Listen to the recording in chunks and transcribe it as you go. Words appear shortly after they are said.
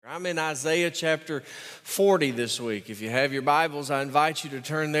I'm in Isaiah chapter 40 this week. If you have your Bibles, I invite you to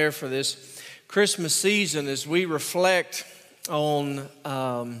turn there for this Christmas season as we reflect on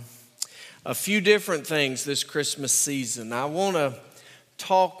a few different things this Christmas season. I want to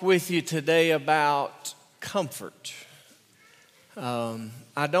talk with you today about comfort.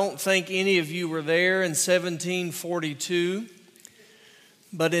 I don't think any of you were there in 1742.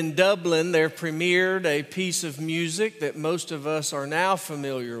 But in Dublin, there premiered a piece of music that most of us are now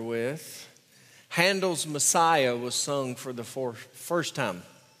familiar with. Handel's Messiah was sung for the first time.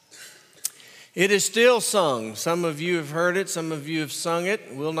 It is still sung. Some of you have heard it, some of you have sung it.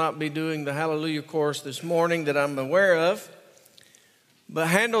 We'll not be doing the Hallelujah chorus this morning that I'm aware of. But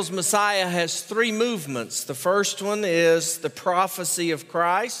Handel's Messiah has three movements. The first one is the prophecy of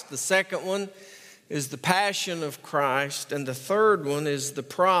Christ. The second one is the passion of Christ, and the third one is the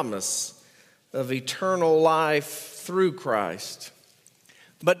promise of eternal life through Christ.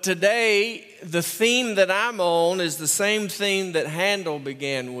 But today, the theme that I'm on is the same theme that Handel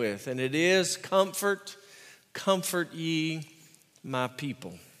began with, and it is comfort, comfort ye my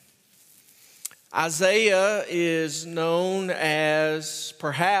people. Isaiah is known as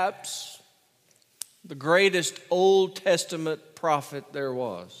perhaps the greatest Old Testament prophet there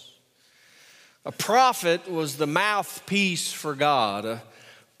was. A prophet was the mouthpiece for God. A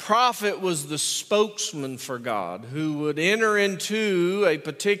prophet was the spokesman for God who would enter into a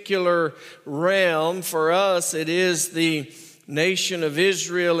particular realm. For us, it is the nation of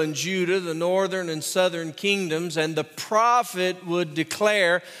Israel and Judah, the northern and southern kingdoms, and the prophet would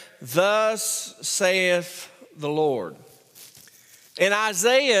declare, "Thus saith the Lord." And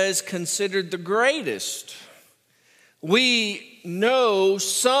Isaiah is considered the greatest. We know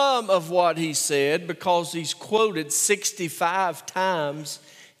some of what he said because he's quoted 65 times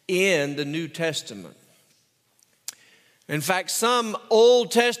in the New Testament. In fact, some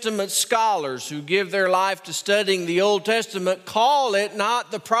Old Testament scholars who give their life to studying the Old Testament call it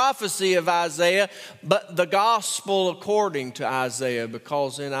not the prophecy of Isaiah, but the gospel according to Isaiah,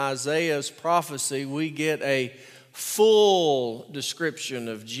 because in Isaiah's prophecy we get a full description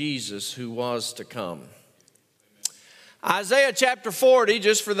of Jesus who was to come. Isaiah chapter 40,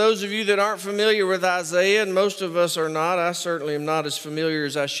 just for those of you that aren't familiar with Isaiah, and most of us are not, I certainly am not as familiar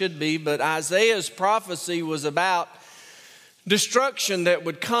as I should be, but Isaiah's prophecy was about destruction that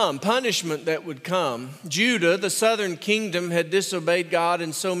would come, punishment that would come. Judah, the southern kingdom, had disobeyed God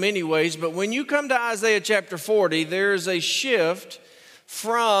in so many ways, but when you come to Isaiah chapter 40, there is a shift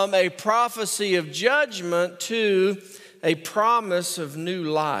from a prophecy of judgment to a promise of new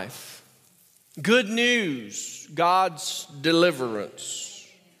life. Good news. God's deliverance.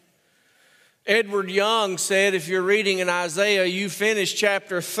 Edward Young said, if you're reading in Isaiah, you finish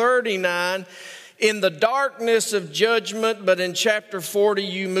chapter 39 in the darkness of judgment, but in chapter 40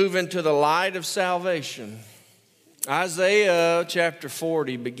 you move into the light of salvation. Isaiah chapter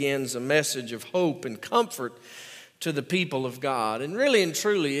 40 begins a message of hope and comfort to the people of God. And really and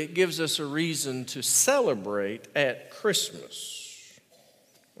truly, it gives us a reason to celebrate at Christmas.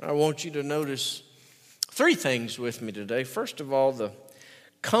 I want you to notice three things with me today. First of all, the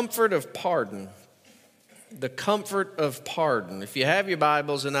comfort of pardon. The comfort of pardon. If you have your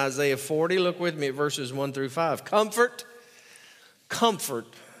Bibles in Isaiah 40, look with me at verses 1 through 5. Comfort, comfort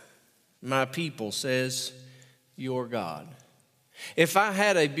my people, says your God. If I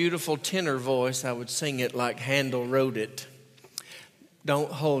had a beautiful tenor voice, I would sing it like Handel wrote it.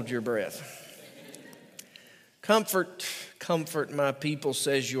 Don't hold your breath. Comfort, comfort my people,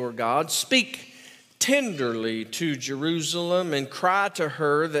 says your God. Speak tenderly to Jerusalem and cry to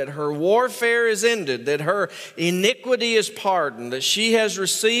her that her warfare is ended, that her iniquity is pardoned, that she has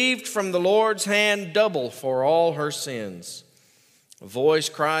received from the Lord's hand double for all her sins. A voice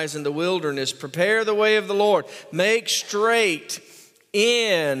cries in the wilderness, prepare the way of the Lord, make straight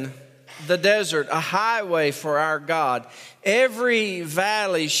in the desert a highway for our God. Every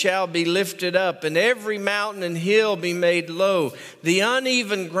valley shall be lifted up, and every mountain and hill be made low. The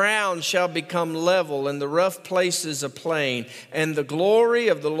uneven ground shall become level, and the rough places a plain. And the glory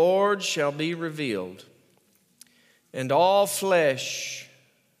of the Lord shall be revealed, and all flesh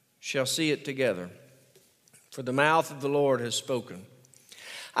shall see it together. For the mouth of the Lord has spoken.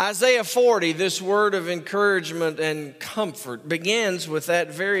 Isaiah 40, this word of encouragement and comfort, begins with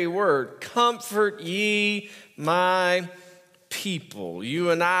that very word. Comfort ye my people. You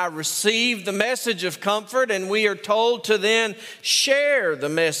and I receive the message of comfort, and we are told to then share the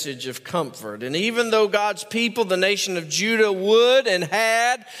message of comfort. And even though God's people, the nation of Judah, would and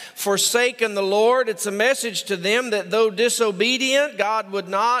had forsaken the Lord, it's a message to them that though disobedient, God would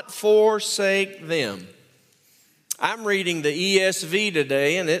not forsake them. I'm reading the ESV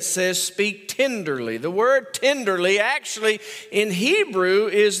today, and it says, speak tenderly. The word tenderly actually in Hebrew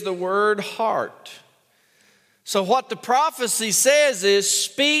is the word heart. So what the prophecy says is,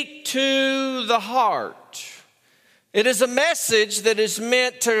 speak to the heart. It is a message that is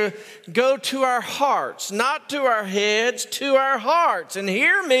meant to go to our hearts, not to our heads, to our hearts. And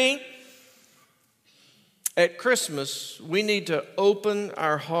hear me, at Christmas, we need to open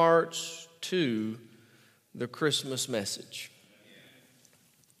our hearts to the Christmas message.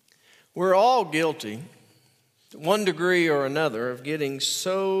 We're all guilty, to one degree or another, of getting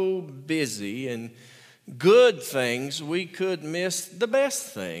so busy and good things we could miss the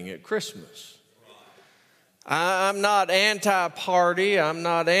best thing at Christmas. I'm not anti-party. I'm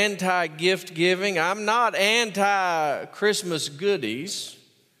not anti-gift giving. I'm not anti-Christmas goodies.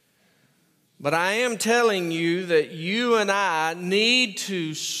 But I am telling you that you and I need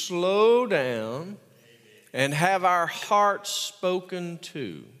to slow down and have our hearts spoken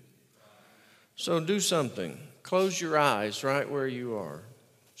to. So do something. Close your eyes right where you are.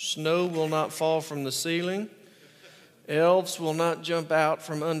 Snow will not fall from the ceiling. Elves will not jump out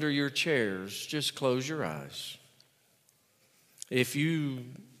from under your chairs. Just close your eyes. If you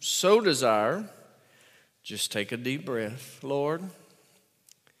so desire, just take a deep breath. Lord,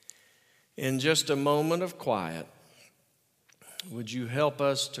 in just a moment of quiet, would you help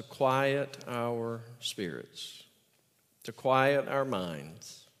us to quiet our spirits, to quiet our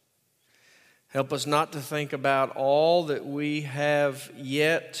minds? Help us not to think about all that we have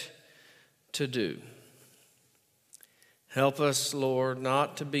yet to do. Help us, Lord,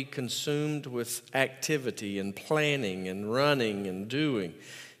 not to be consumed with activity and planning and running and doing.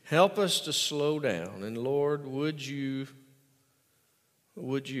 Help us to slow down. And Lord, would you,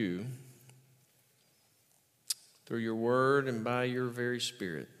 through your word and by your very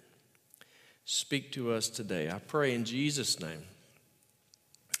Spirit, speak to us today. I pray in Jesus' name.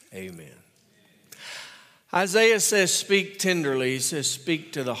 Amen. Isaiah says, speak tenderly. He says,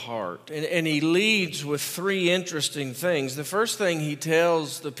 speak to the heart. And he leads with three interesting things. The first thing he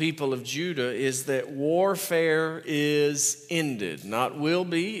tells the people of Judah is that warfare is ended. Not will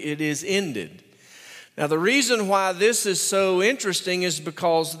be, it is ended. Now, the reason why this is so interesting is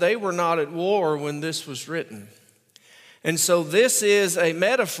because they were not at war when this was written. And so this is a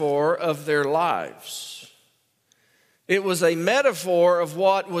metaphor of their lives. It was a metaphor of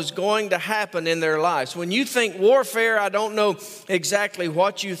what was going to happen in their lives. When you think warfare, I don't know exactly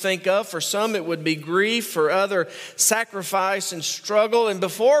what you think of. For some, it would be grief. For other, sacrifice and struggle. And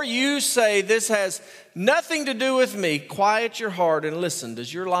before you say, this has nothing to do with me, quiet your heart and listen.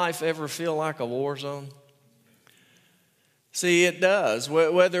 Does your life ever feel like a war zone? See, it does.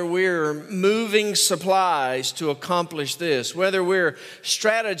 Whether we're moving supplies to accomplish this, whether we're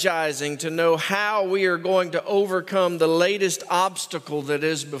strategizing to know how we are going to overcome the latest obstacle that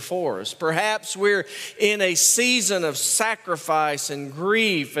is before us. Perhaps we're in a season of sacrifice and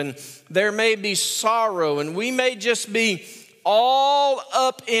grief, and there may be sorrow, and we may just be all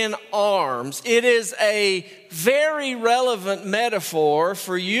up in arms. It is a very relevant metaphor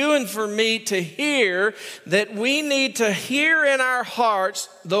for you and for me to hear that we need to hear in our hearts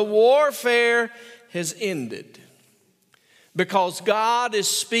the warfare has ended. Because God is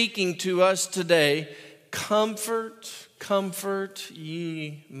speaking to us today, comfort, comfort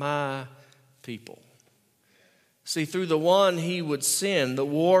ye my people. See, through the one he would send, the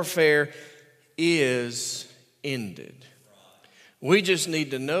warfare is ended. We just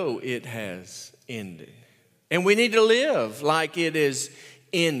need to know it has ended. And we need to live like it is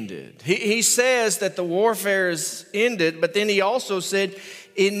ended. He says that the warfare is ended, but then he also said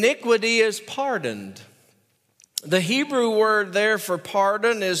iniquity is pardoned. The Hebrew word there for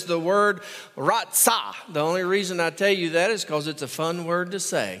pardon is the word ratzah. The only reason I tell you that is because it's a fun word to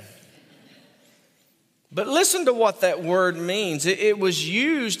say. But listen to what that word means. It was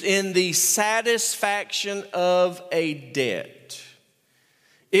used in the satisfaction of a debt.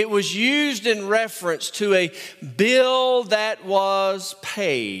 It was used in reference to a bill that was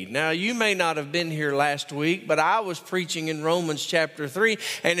paid. Now, you may not have been here last week, but I was preaching in Romans chapter 3.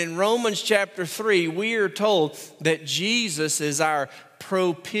 And in Romans chapter 3, we are told that Jesus is our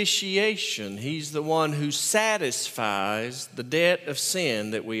propitiation. He's the one who satisfies the debt of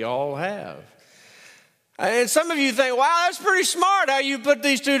sin that we all have. And some of you think, wow, that's pretty smart how you put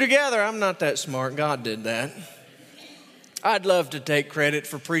these two together. I'm not that smart. God did that. I'd love to take credit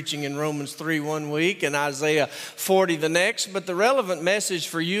for preaching in Romans 3 one week and Isaiah 40 the next, but the relevant message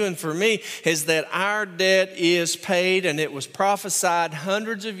for you and for me is that our debt is paid, and it was prophesied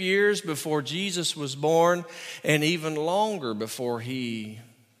hundreds of years before Jesus was born and even longer before he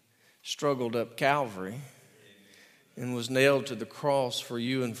struggled up Calvary. and was nailed to the cross for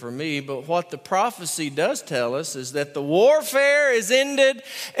you and for me. But what the prophecy does tell us is that the warfare is ended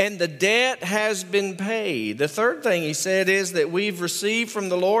and the debt has been paid. The third thing he said is that we've received from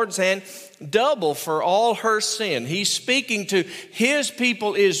the Lord's hand double for all her sin. He's speaking to his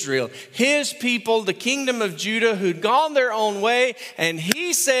people Israel, his people, the kingdom of Judah, who'd gone their own way. And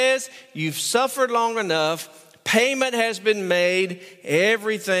he says, you've suffered long enough. Payment has been made.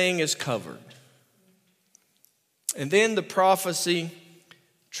 Everything is covered. And then the prophecy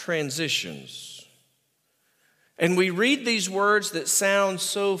transitions. And we read these words that sound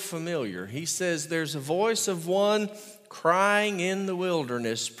so familiar. He says, there's a voice of one crying in the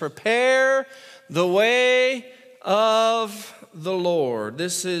wilderness, prepare the way of the Lord.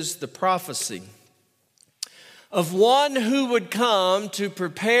 This is the prophecy of one who would come to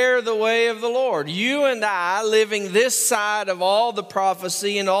prepare the way of the Lord. You and I, living this side of all the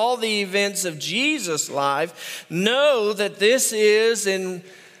prophecy and all the events of Jesus' life, know that this is in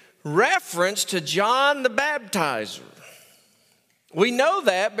reference to John the Baptizer. We know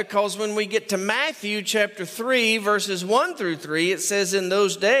that because when we get to Matthew chapter 3, verses 1 through 3, it says, in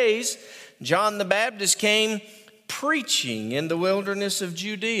those days, John the Baptist came preaching in the wilderness of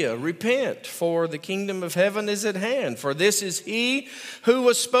Judea, repent, for the kingdom of heaven is at hand. For this is he who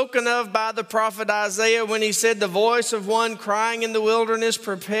was spoken of by the prophet Isaiah when he said, the voice of one crying in the wilderness,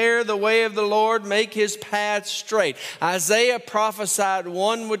 prepare the way of the Lord, make his path straight. Isaiah prophesied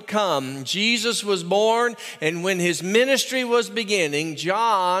one would come. Jesus was born, and when his ministry was beginning,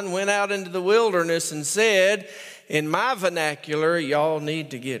 John went out into the wilderness and said, in my vernacular, y'all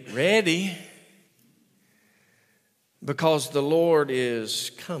need to get ready, because the Lord is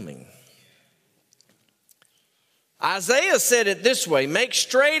coming. Isaiah said it this way, make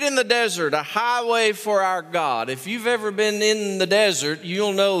straight in the desert a highway for our God. If you've ever been in the desert,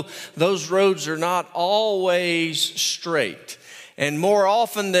 you'll know those roads are not always straight. And more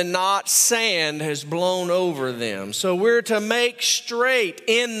often than not, sand has blown over them. So we're to make straight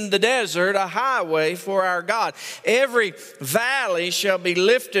in the desert a highway for our God. Every valley shall be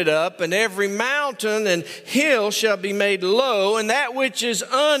lifted up, and every mountain and hill shall be made low, and that which is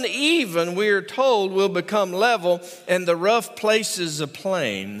uneven, we are told, will become level, and the rough places a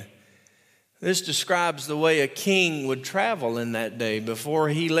plain. This describes the way a king would travel in that day. Before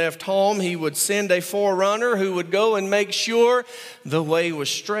he left home, he would send a forerunner who would go and make sure the way was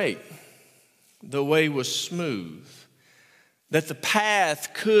straight, the way was smooth, that the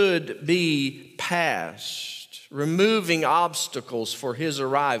path could be passed, removing obstacles for his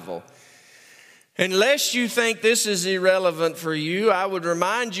arrival. Unless you think this is irrelevant for you, I would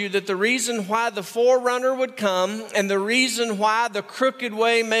remind you that the reason why the forerunner would come and the reason why the crooked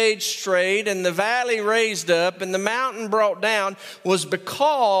way made straight and the valley raised up and the mountain brought down was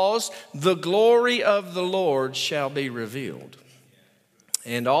because the glory of the Lord shall be revealed,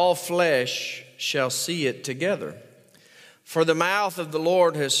 and all flesh shall see it together. For the mouth of the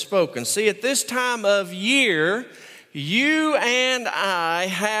Lord has spoken. See, at this time of year, you and I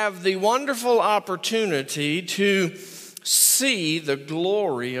have the wonderful opportunity to see the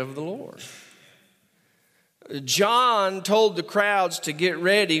glory of the Lord. John told the crowds to get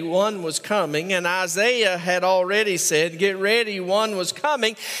ready, one was coming, and Isaiah had already said, get ready, one was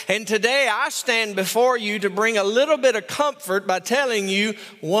coming. And today I stand before you to bring a little bit of comfort by telling you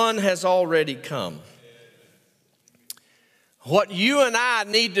one has already come. What you and I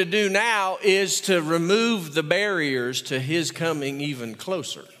need to do now is to remove the barriers to his coming even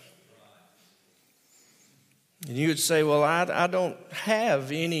closer. And you would say, well, I don't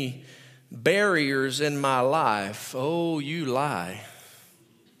have any barriers in my life. Oh, you lie.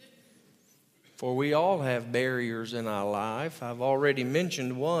 For we all have barriers in our life. I've already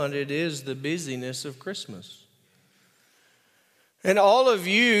mentioned one. It is the busyness of Christmas. And all of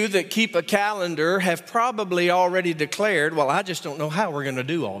you that keep a calendar have probably already declared, well, I just don't know how we're going to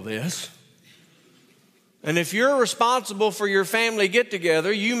do all this. And if you're responsible for your family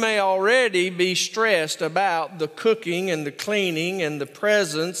get-together, you may already be stressed about the cooking and the cleaning and the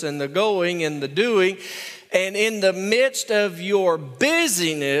presents and the going and the doing. And in the midst of your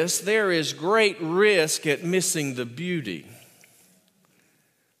busyness, there is great risk at missing the beauty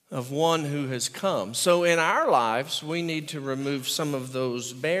of one who has come. So in our lives, we need to remove some of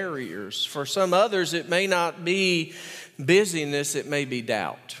those barriers. For some others, it may not be busyness, it may be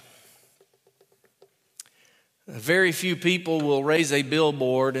doubt. Very few people will raise a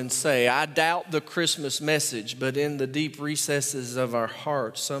billboard and say, I doubt the Christmas message, but in the deep recesses of our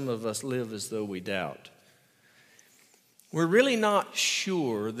hearts, some of us live as though we doubt. We're really not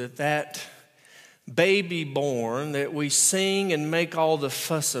sure that baby born that we sing and make all the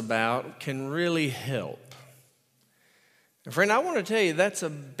fuss about can really help. And friend, I want to tell you that's a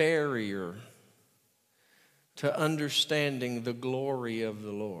barrier to understanding the glory of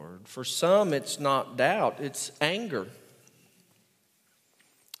the Lord. For some, it's not doubt, it's anger.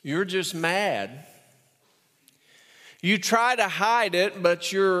 You're just mad. You try to hide it,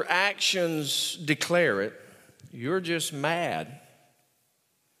 but your actions declare it. You're just mad.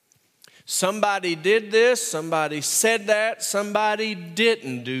 Somebody did this, somebody said that, somebody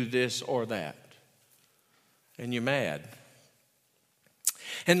didn't do this or that. And you're mad.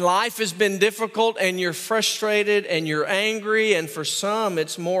 And life has been difficult and you're frustrated and you're angry. And for some,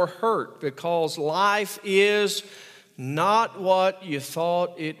 it's more hurt because life is not what you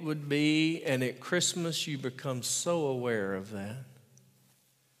thought it would be. And at Christmas, you become so aware of that.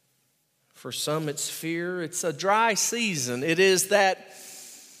 For some, it's fear. It's a dry season. It is that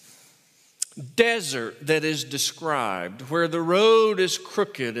desert that is described, where the road is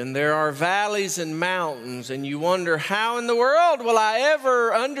crooked and there are valleys and mountains, and you wonder, how in the world will I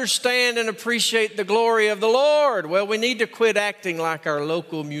ever understand and appreciate the glory of the Lord? Well, we need to quit acting like our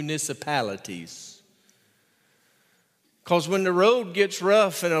local municipalities. Because when the road gets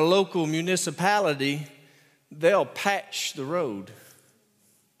rough in a local municipality, they'll patch the road. Have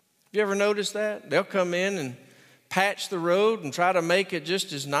you ever noticed that? They'll come in and patch the road and try to make it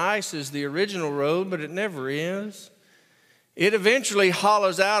just as nice as the original road, but it never is. It eventually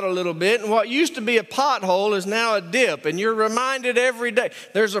hollows out a little bit, and what used to be a pothole is now a dip, and you're reminded every day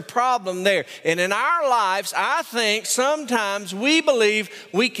there's a problem there. And in our lives, I think sometimes we believe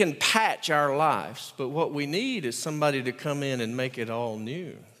we can patch our lives, but what we need is somebody to come in and make it all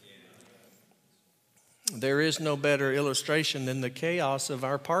new. There is no better illustration than the chaos of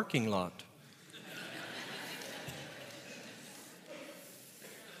our parking lot.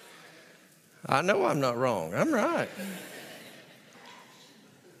 I know I'm not wrong. I'm right.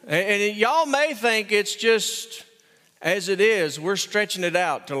 And y'all may think it's just as it is. We're stretching it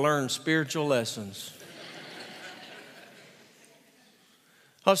out to learn spiritual lessons.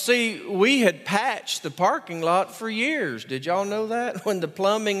 Oh, see, we had patched the parking lot for years. Did y'all know that? When the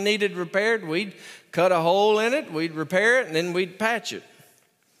plumbing needed repaired, we'd cut a hole in it, we'd repair it, and then we'd patch it.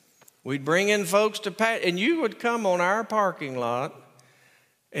 We'd bring in folks to patch, and you would come on our parking lot,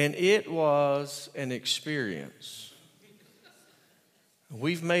 and it was an experience.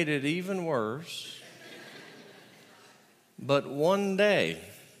 We've made it even worse. But one day,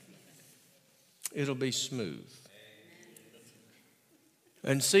 it'll be smooth.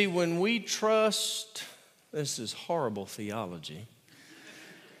 And see, when we trust, this is horrible theology.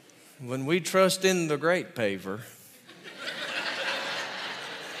 When we trust in the great paver,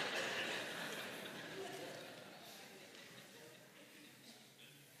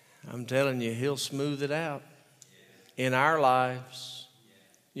 I'm telling you, he'll smooth it out in our lives.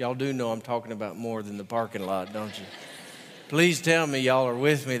 Y'all do know I'm talking about more than the parking lot, don't you? Please tell me y'all are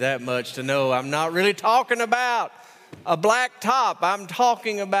with me that much to know I'm not really talking about a black top. I'm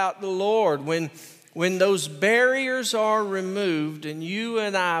talking about the Lord. When those barriers are removed and you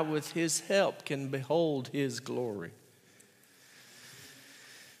and I, with His help, can behold His glory.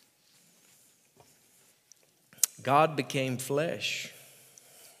 God became flesh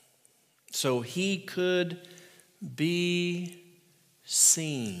so He could be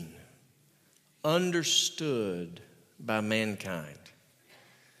seen, understood by mankind.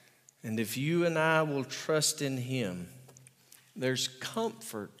 And if you and I will trust in Him, there's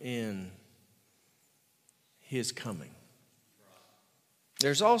comfort in His coming.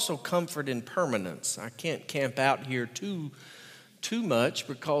 There's also comfort in permanence. I can't camp out here too much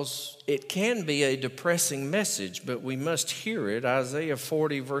because it can be a depressing message, but we must hear it. Isaiah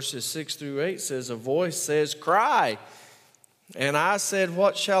 40 verses 6 through 8 says, a voice says, cry. And I said,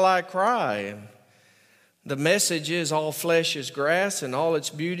 what shall I cry? And the message is, all flesh is grass, and all its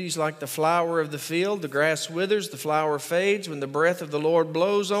beauties like the flower of the field. The grass withers, the flower fades. When the breath of the Lord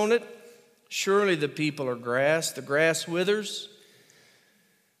blows on it, surely the people are grass. The grass withers,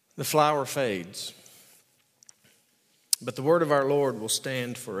 the flower fades. But the word of our Lord will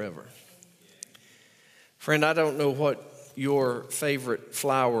stand forever. Friend, I don't know what your favorite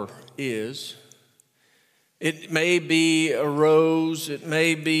flower is. It may be a rose, it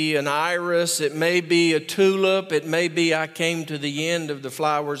may be an iris, it may be a tulip, it may be I came to the end of the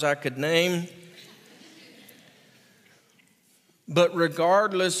flowers I could name. But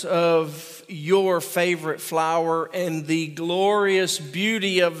regardless of your favorite flower and the glorious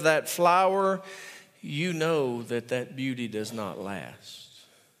beauty of that flower, you know that that beauty does not last.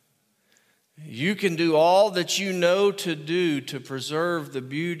 You can do all that you know to do to preserve the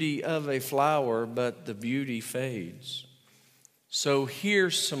beauty of a flower, but the beauty fades. So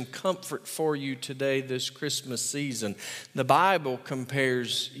here's some comfort for you today this Christmas season. The Bible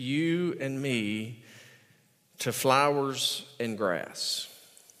compares you and me to flowers and grass.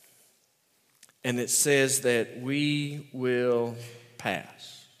 And it says that we will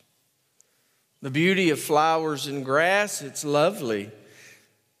pass. The beauty of flowers and grass, it's lovely,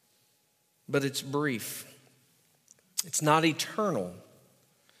 but it's brief. It's not eternal.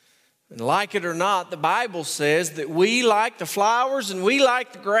 And like it or not, the Bible says that we, like the flowers and we,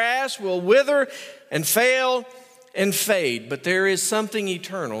 like the grass, will wither and fail and fade. But there is something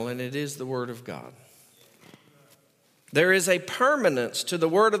eternal, and it is the Word of God. There is a permanence to the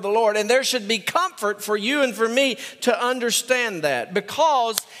Word of the Lord, and there should be comfort for you and for me to understand that.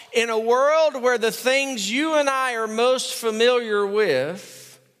 Because in a world where the things you and I are most familiar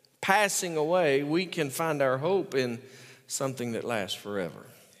with passing away, we can find our hope in something that lasts forever.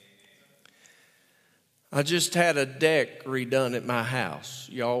 I just had a deck redone at my house.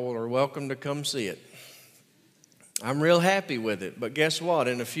 Y'all are welcome to come see it. I'm real happy with it, but guess what?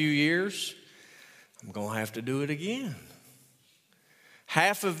 In a few years, I'm going to have to do it again.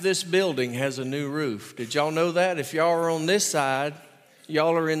 Half of this building has a new roof. Did y'all know that? If y'all are on this side,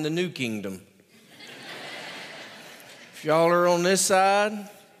 y'all are in the new kingdom. If y'all are on this side,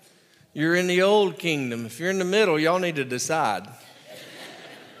 you're in the old kingdom. If you're in the middle, y'all need to decide.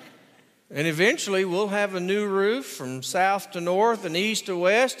 And eventually we'll have a new roof from south to north and east to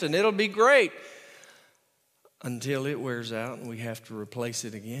west, and it'll be great until it wears out and we have to replace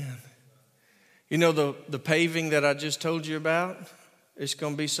it again. You know the paving that I just told you about? It's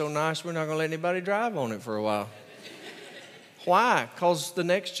going to be so nice we're not going to let anybody drive on it for a while. Why? Because the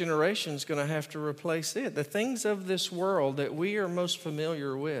next generation is going to have to replace it. The things of this world that we are most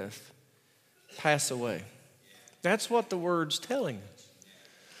familiar with pass away. That's what the Word's telling us.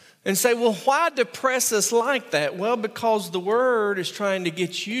 And say, well, why depress us like that? Well, because the Word is trying to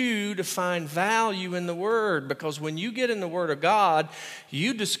get you to find value in the Word. Because when you get in the Word of God,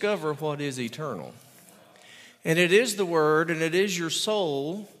 you discover what is eternal. And it is the Word, and it is your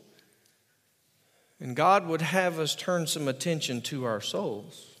soul. And God would have us turn some attention to our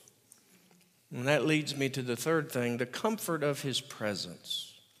souls. And that leads me to the third thing, the comfort of His presence.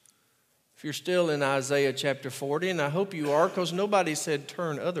 If you're still in Isaiah chapter 40, and I hope you are, because nobody said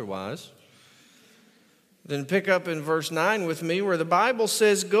turn otherwise, then pick up in verse 9 with me, where the Bible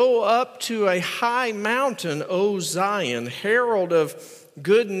says, "Go up to a high mountain, O Zion, herald of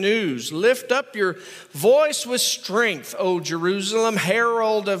good news. Lift up your voice with strength, O Jerusalem,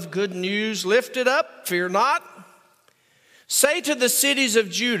 herald of good news. Lift it up, fear not. Say to the cities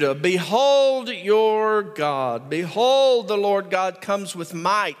of Judah, behold your God. Behold, the Lord God comes with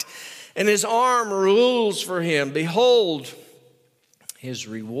might, and His arm rules for Him. Behold, His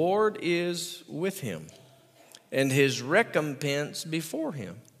reward is with Him, and His recompense before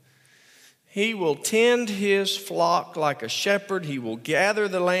Him. He will tend His flock like a shepherd. He will gather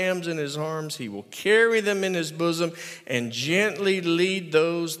the lambs in His arms. He will carry them in His bosom and gently lead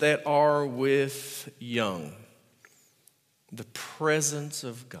those that are with young." The presence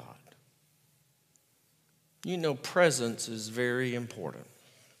of God. You know, presence is very important.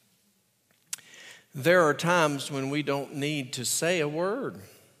 There are times when we don't need to say a word.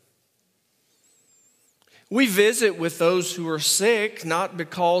 We visit with those who are sick, not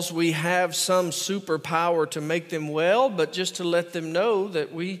because we have some superpower to make them well, but just to let them know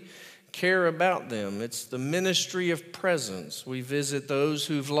that we care about them. It's the ministry of presence. We visit those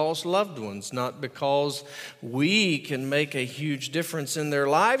who've lost loved ones, not because we can make a huge difference in their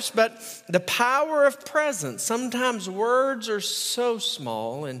lives, but the power of presence. Sometimes words are so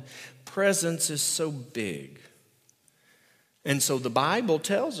small and presence is so big. And so the Bible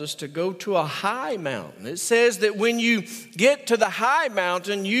tells us to go to a high mountain. It says that when you get to the high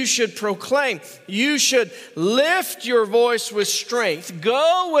mountain, you should proclaim. You should lift your voice with strength.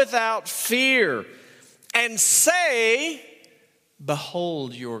 Go without fear and say,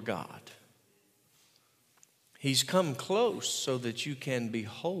 behold your God. He's come close so that you can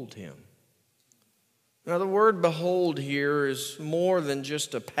behold Him. Now the word behold here is more than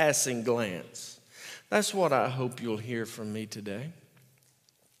just a passing glance. That's what I hope you'll hear from me today.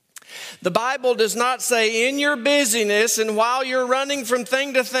 The Bible does not say in your busyness and while you're running from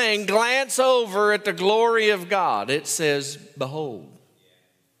thing to thing, glance over at the glory of God. It says, behold.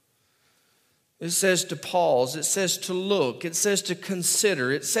 It says to pause. It says to look. It says to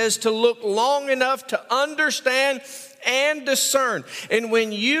consider. It says to look long enough to understand and discern. And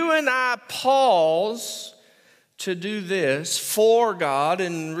when you and I pause to do this for God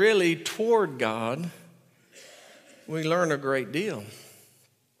and really toward God, we learn a great deal.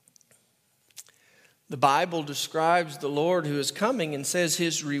 The Bible describes the Lord who is coming and says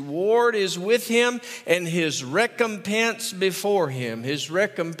his reward is with him and his recompense before him. His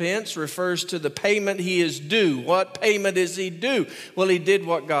recompense refers to the payment he is due. What payment is he due? Well, he did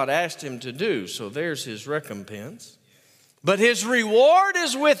what God asked him to do, so there's his recompense. But his reward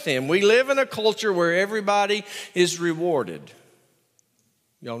is with him. We live in a culture where everybody is rewarded.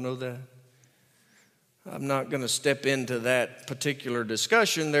 Y'all know that? I'm not going to step into that particular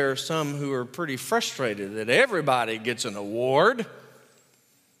discussion. There are some who are pretty frustrated that everybody gets an award.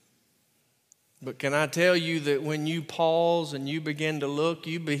 But can I tell you that when you pause and you begin to look,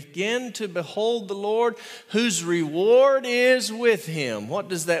 you begin to behold the Lord whose reward is with him. What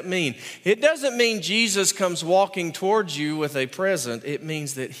does that mean? It doesn't mean Jesus comes walking towards you with a present. It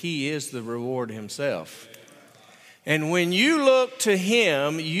means that he is the reward himself. And when you look to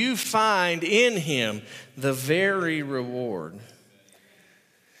him, you find in him the very reward.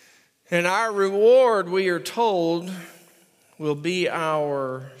 And our reward, we are told, will be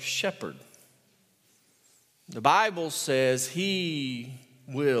our shepherd. The Bible says he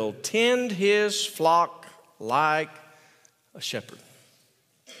will tend his flock like a shepherd.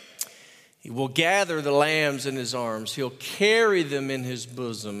 He will gather the lambs in his arms. He'll carry them in his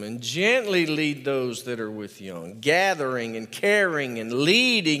bosom and gently lead those that are with young, gathering and caring and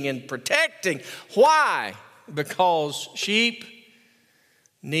leading and protecting. Why? Because sheep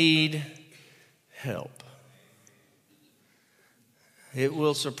need help. It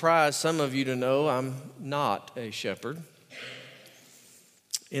will surprise some of you to know I'm not a shepherd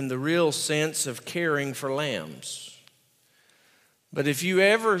in the real sense of caring for lambs. But if you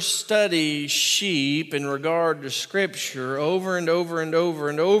ever study sheep in regard to Scripture over and over and over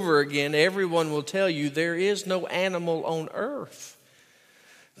and over again, everyone will tell you there is no animal on earth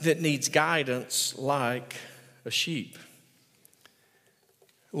that needs guidance like a sheep.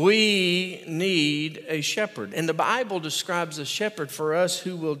 We need a shepherd. And the Bible describes a shepherd for us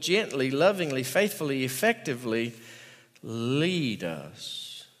who will gently, lovingly, faithfully, effectively lead us.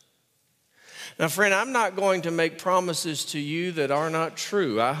 Now, friend, I'm not going to make promises to you that are not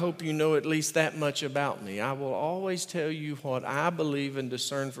true. I hope you know at least that much about me. I will always tell you what I believe and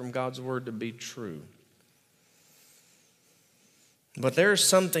discern from God's word to be true. But there's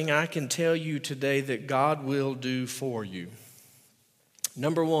something I can tell you today that God will do for you.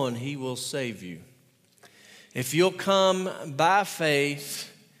 Number one, he will save you. If you'll come by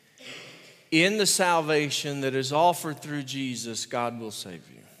faith in the salvation that is offered through Jesus, God will save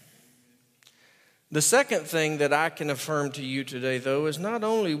you. The second thing that I can affirm to you today, though, is not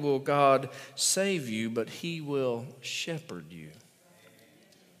only will God save you, but he will shepherd you.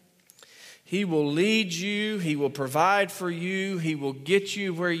 He will lead you, he will provide for you, he will get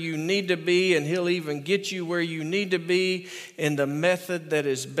you where you need to be, and he'll even get you where you need to be in the method that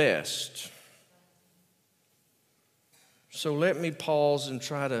is best. So let me pause and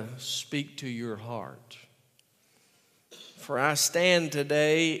try to speak to your heart. For I stand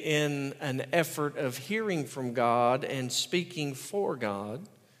today in an effort of hearing from God and speaking for God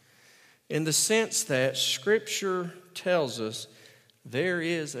in the sense that Scripture tells us there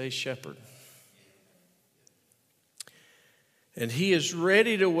is a shepherd. And he is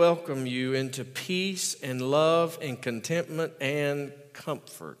ready to welcome you into peace and love and contentment and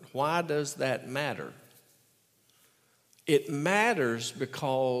comfort. Why does that matter? It matters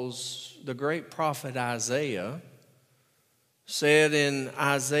because the great prophet Isaiah said in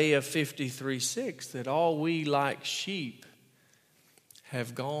Isaiah 53:6 that all we like sheep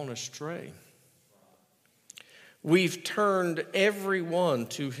have gone astray. We've turned everyone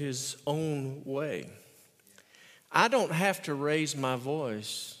to his own way. I don't have to raise my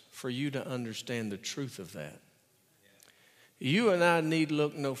voice for you to understand the truth of that. You and I need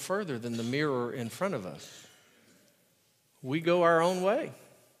look no further than the mirror in front of us. We go our own way.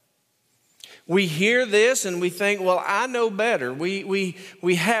 We hear this and we think, well, I know better. We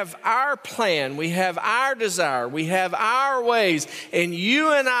have our plan. We have our desire. We have our ways. And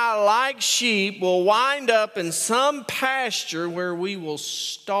you and I, like sheep, will wind up in some pasture where we will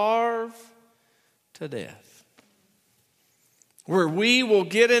starve to death. Where we will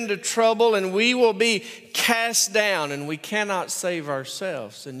get into trouble and we will be cast down and we cannot save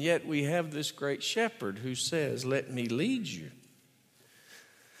ourselves. And yet we have this great shepherd who says, let me lead you.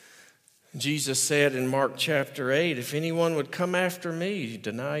 Jesus said in Mark chapter 8, if anyone would come after me,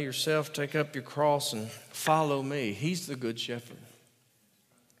 deny yourself, take up your cross and follow me. He's the good shepherd.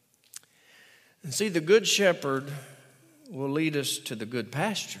 And see, the good shepherd will lead us to the good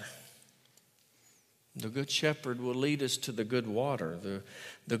pasture. The good shepherd will lead us to the good water.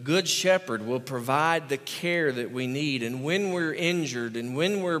 The good shepherd will provide the care that we need. And when we're injured and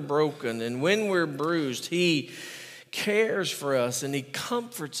when we're broken and when we're bruised, he cares for us and he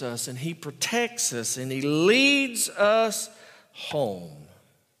comforts us and he protects us and he leads us home.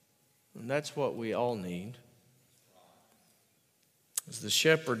 And that's what we all need. Is the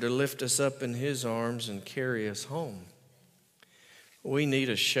shepherd to lift us up in his arms and carry us home. We need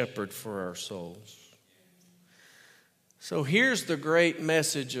a shepherd for our souls. So here's the great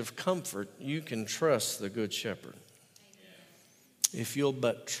message of comfort. You can trust the good shepherd if you'll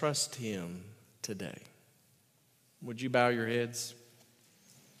but trust him today. Would you bow your heads?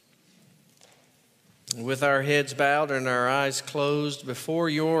 With our heads bowed and our eyes closed, before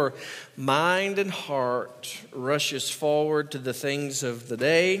your mind and heart rushes forward to the things of the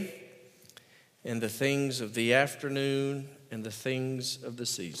day and the things of the afternoon and the things of the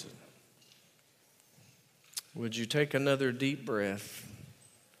season, would you take another deep breath?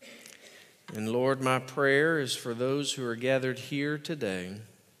 And Lord, my prayer is for those who are gathered here today,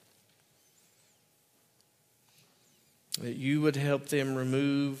 that you would help them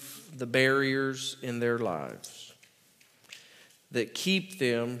remove the barriers in their lives that keep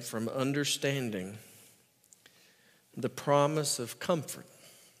them from understanding the promise of comfort.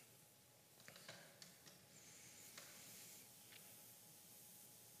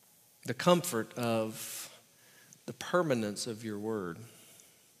 The comfort of the permanence of your word.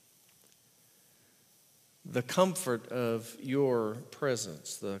 The comfort of your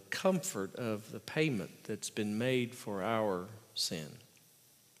presence. The comfort of the payment that's been made for our sin.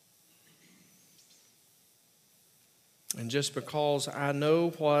 And just because I know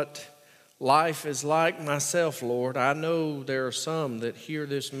what life is like myself, Lord, I know there are some that hear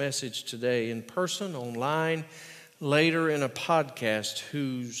this message today in person, online, later in a podcast,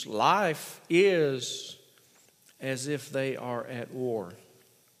 whose life is as if they are at war.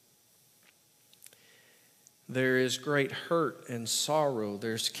 There is great hurt and sorrow.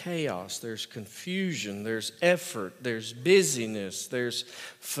 There's chaos. There's confusion. There's effort. There's busyness. There's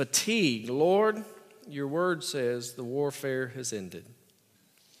fatigue. Lord, your word says the warfare has ended.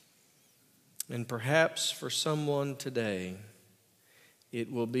 And perhaps for someone today,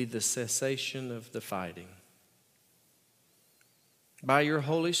 it will be the cessation of the fighting. By your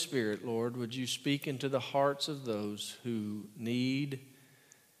Holy Spirit, Lord, would you speak into the hearts of those who need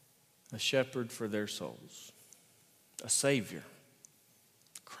a shepherd for their souls, a Savior,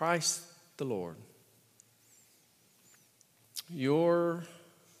 Christ the Lord. Your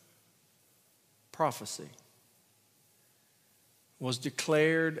prophecy was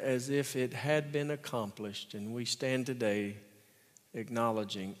declared as if it had been accomplished, and we stand today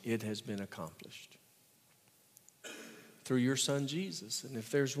acknowledging it has been accomplished through your Son Jesus. And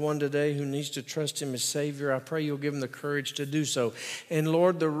if there's one today who needs to trust him as Savior, I pray you'll give him the courage to do so. And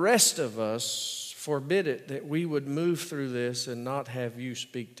Lord, the rest of us, forbid it that we would move through this and not have you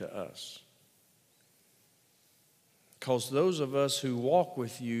speak to us. Because those of us who walk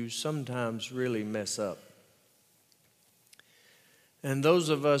with you sometimes really mess up. And those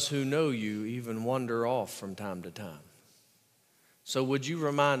of us who know you even wander off from time to time. So would you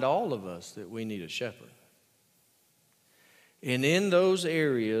remind all of us that we need a shepherd? And in those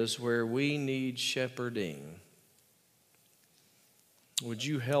areas where we need shepherding, would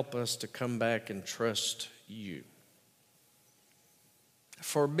you help us to come back and trust you?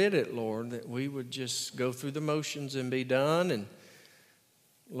 Forbid it, Lord, that we would just go through the motions and be done. And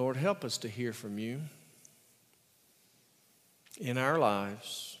Lord, help us to hear from you in our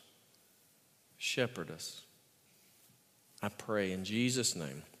lives. Shepherd us. I pray in Jesus'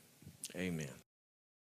 name, amen.